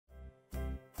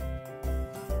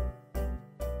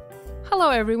Hello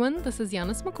everyone, this is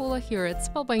Yana Smakula here at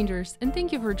Spellbinders, and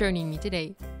thank you for joining me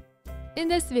today. In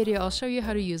this video, I'll show you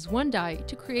how to use one die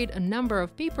to create a number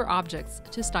of paper objects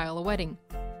to style a wedding.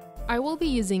 I will be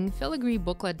using Filigree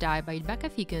Booklet die by Becca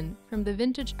Feeken from the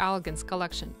Vintage Elegance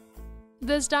Collection.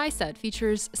 This die set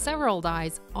features several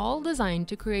dies, all designed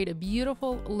to create a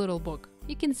beautiful little book.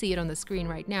 You can see it on the screen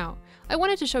right now. I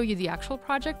wanted to show you the actual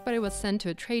project, but it was sent to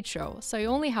a trade show, so I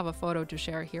only have a photo to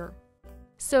share here.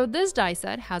 So this die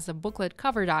set has a booklet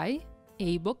cover die,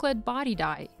 a booklet body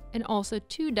die, and also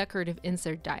two decorative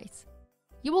insert dies.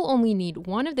 You will only need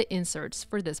one of the inserts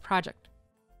for this project.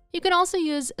 You can also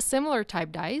use similar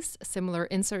type dies, similar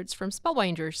inserts from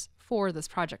Spellbinders for this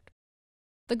project.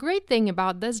 The great thing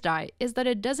about this die is that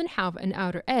it doesn't have an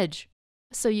outer edge,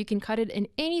 so you can cut it in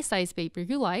any size paper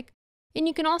you like, and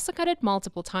you can also cut it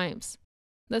multiple times.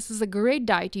 This is a great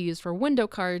die to use for window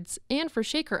cards and for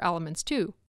shaker elements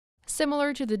too.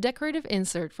 Similar to the decorative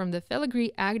insert from the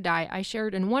Filigree egg die I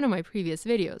shared in one of my previous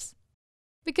videos.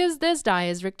 Because this die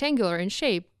is rectangular in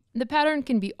shape, the pattern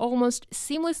can be almost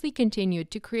seamlessly continued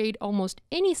to create almost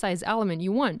any size element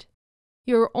you want.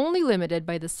 You're only limited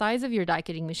by the size of your die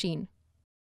cutting machine.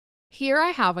 Here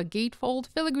I have a gatefold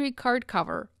filigree card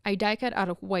cover I die cut out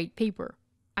of white paper.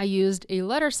 I used a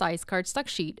letter-size cardstock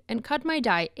sheet and cut my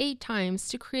die 8 times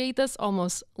to create this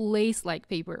almost lace-like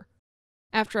paper.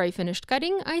 After I finished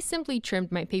cutting, I simply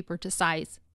trimmed my paper to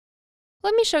size.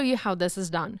 Let me show you how this is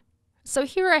done. So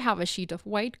here I have a sheet of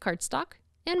white cardstock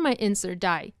and my insert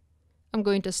die. I'm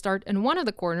going to start in one of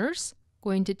the corners,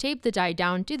 going to tape the die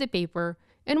down to the paper,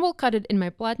 and will cut it in my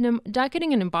platinum die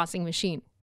cutting and embossing machine.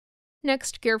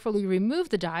 Next, carefully remove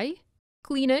the die,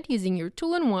 clean it using your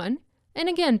tool-in-one, and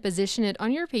again position it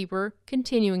on your paper,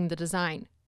 continuing the design.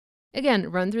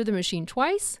 Again, run through the machine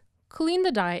twice, clean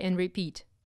the die, and repeat.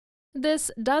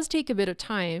 This does take a bit of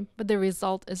time, but the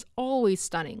result is always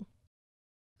stunning.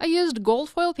 I used gold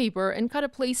foil paper and cut a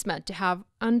placemat to have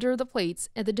under the plates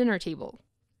at the dinner table.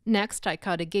 Next, I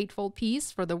cut a gatefold piece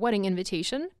for the wedding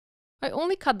invitation. I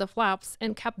only cut the flaps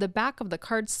and kept the back of the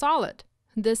card solid.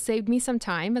 This saved me some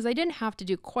time as I didn't have to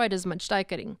do quite as much die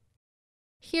cutting.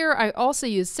 Here I also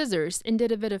used scissors and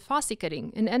did a bit of fussy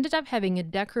cutting and ended up having a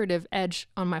decorative edge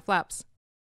on my flaps.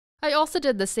 I also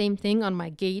did the same thing on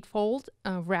my gatefold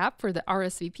wrap for the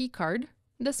RSVP card.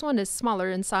 This one is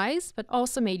smaller in size, but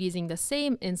also made using the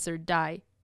same insert die.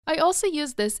 I also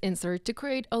used this insert to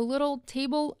create a little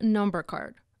table number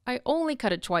card. I only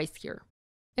cut it twice here.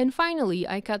 And finally,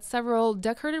 I cut several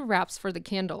decorative wraps for the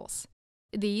candles.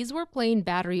 These were plain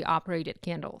battery-operated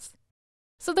candles.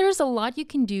 So there's a lot you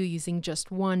can do using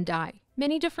just one die.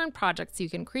 Many different projects you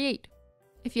can create.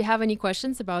 If you have any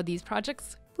questions about these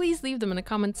projects, please leave them in the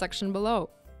comment section below.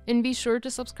 And be sure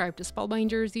to subscribe to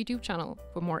Spellbinders' YouTube channel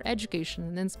for more education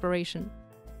and inspiration.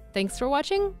 Thanks for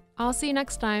watching. I'll see you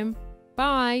next time.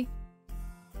 Bye!